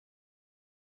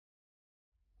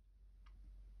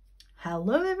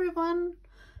Hello everyone,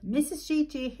 Mrs.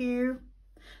 Gigi here.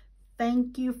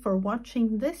 Thank you for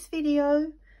watching this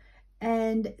video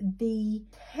and the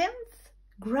 10th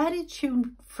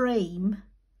gratitude frame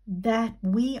that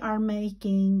we are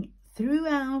making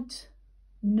throughout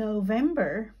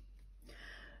November.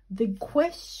 The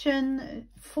question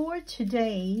for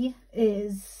today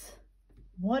is,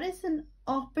 what is an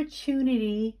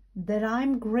opportunity that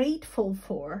I'm grateful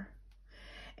for?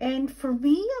 And for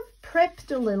me, I've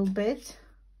prepped a little bit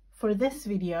for this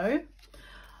video.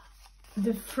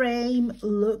 The frame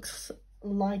looks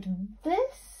like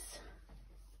this,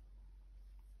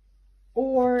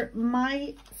 or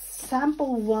my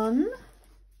sample one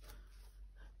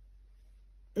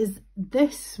is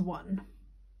this one.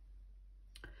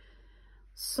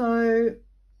 So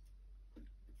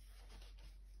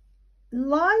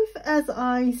life as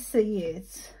I see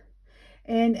it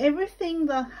and everything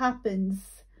that happens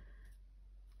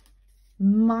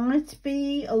might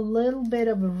be a little bit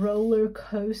of a roller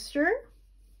coaster,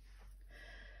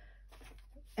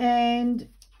 and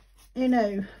you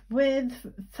know,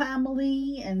 with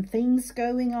family and things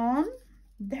going on,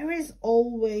 there is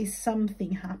always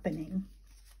something happening.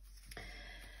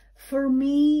 For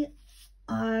me,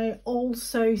 I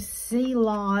also see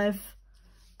life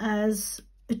as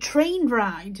a train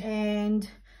ride, and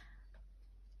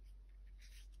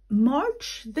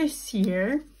March this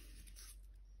year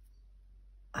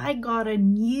I got a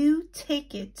new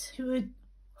ticket to a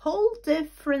whole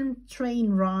different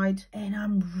train ride, and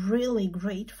I'm really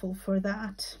grateful for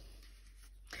that.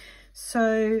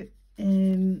 So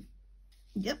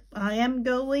yep, I am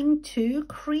going to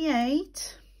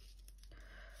create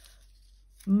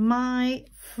my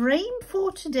frame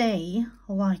for today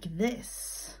like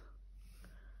this,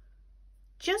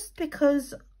 just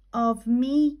because of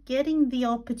me getting the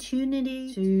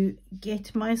opportunity to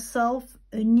get myself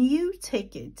a new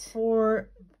ticket for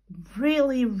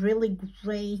really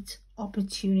great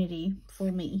opportunity for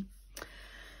me.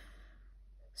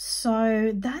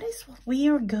 So that is what we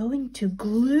are going to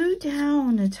glue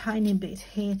down a tiny bit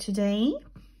here today.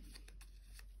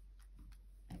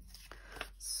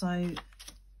 So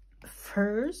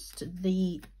first,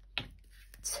 the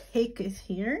ticket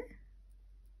here.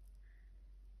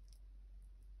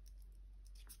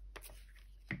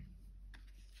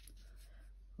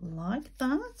 Like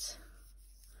that.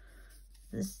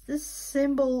 This is the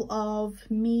symbol of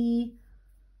me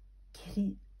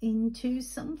getting into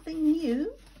something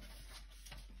new.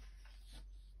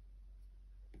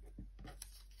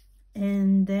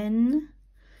 And then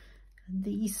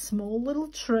these small little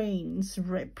trains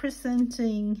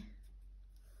representing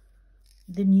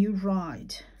the new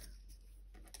ride.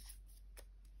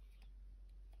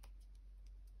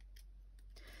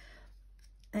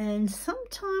 And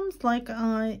sometimes, like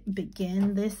I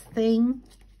began this thing,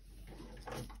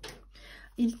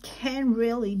 it can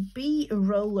really be a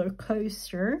roller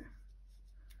coaster,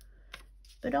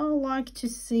 but I like to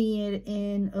see it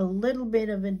in a little bit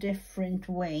of a different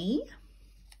way.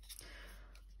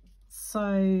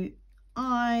 So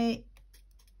I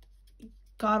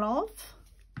got off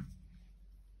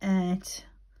at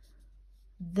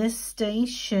this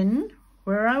station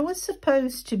where I was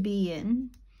supposed to be in,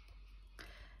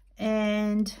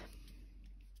 and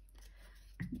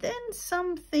then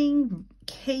something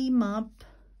came up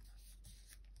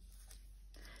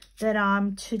that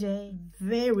I'm today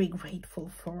very grateful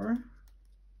for,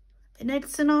 and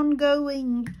it's an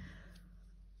ongoing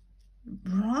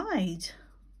ride.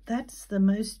 That's the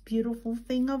most beautiful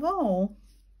thing of all.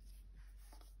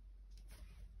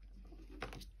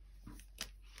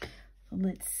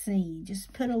 Let's see,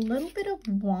 just put a little bit of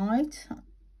white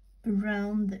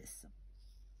around this.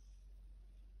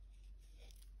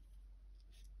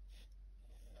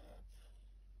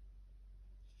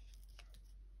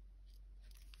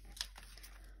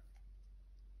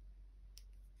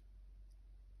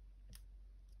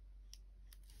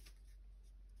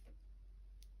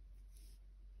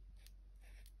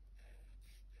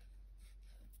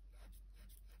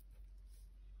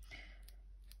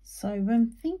 So when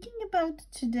thinking about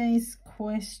today's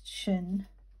question,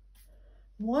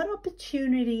 what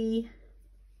opportunity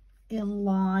in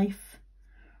life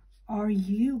are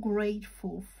you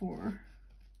grateful for?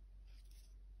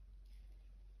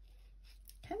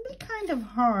 It can be kind of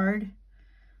hard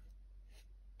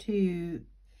to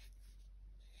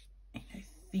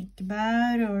think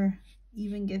about or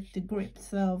even get the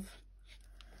grips of.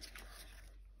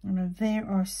 You know, there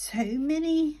are so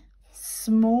many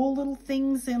small little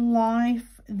things in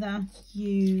life that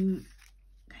you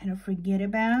kind of forget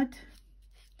about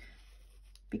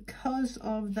because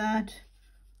of that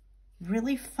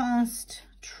really fast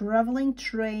traveling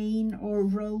train or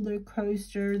roller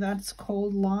coaster that's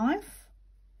called life.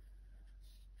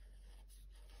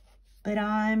 But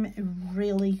I'm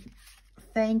really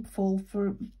thankful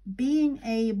for being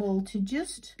able to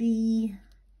just be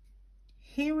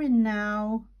here and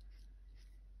now,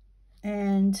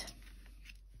 and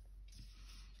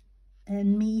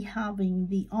me having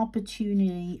the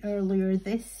opportunity earlier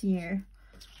this year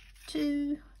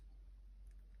to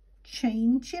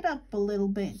change it up a little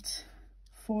bit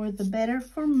for the better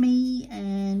for me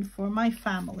and for my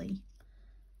family.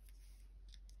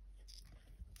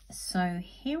 So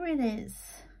here it is,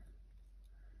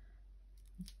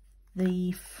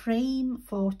 the frame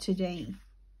for today.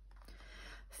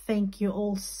 Thank you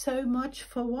all so much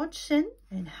for watching,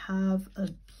 and have a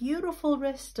beautiful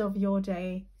rest of your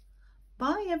day.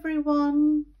 Bye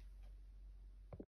everyone.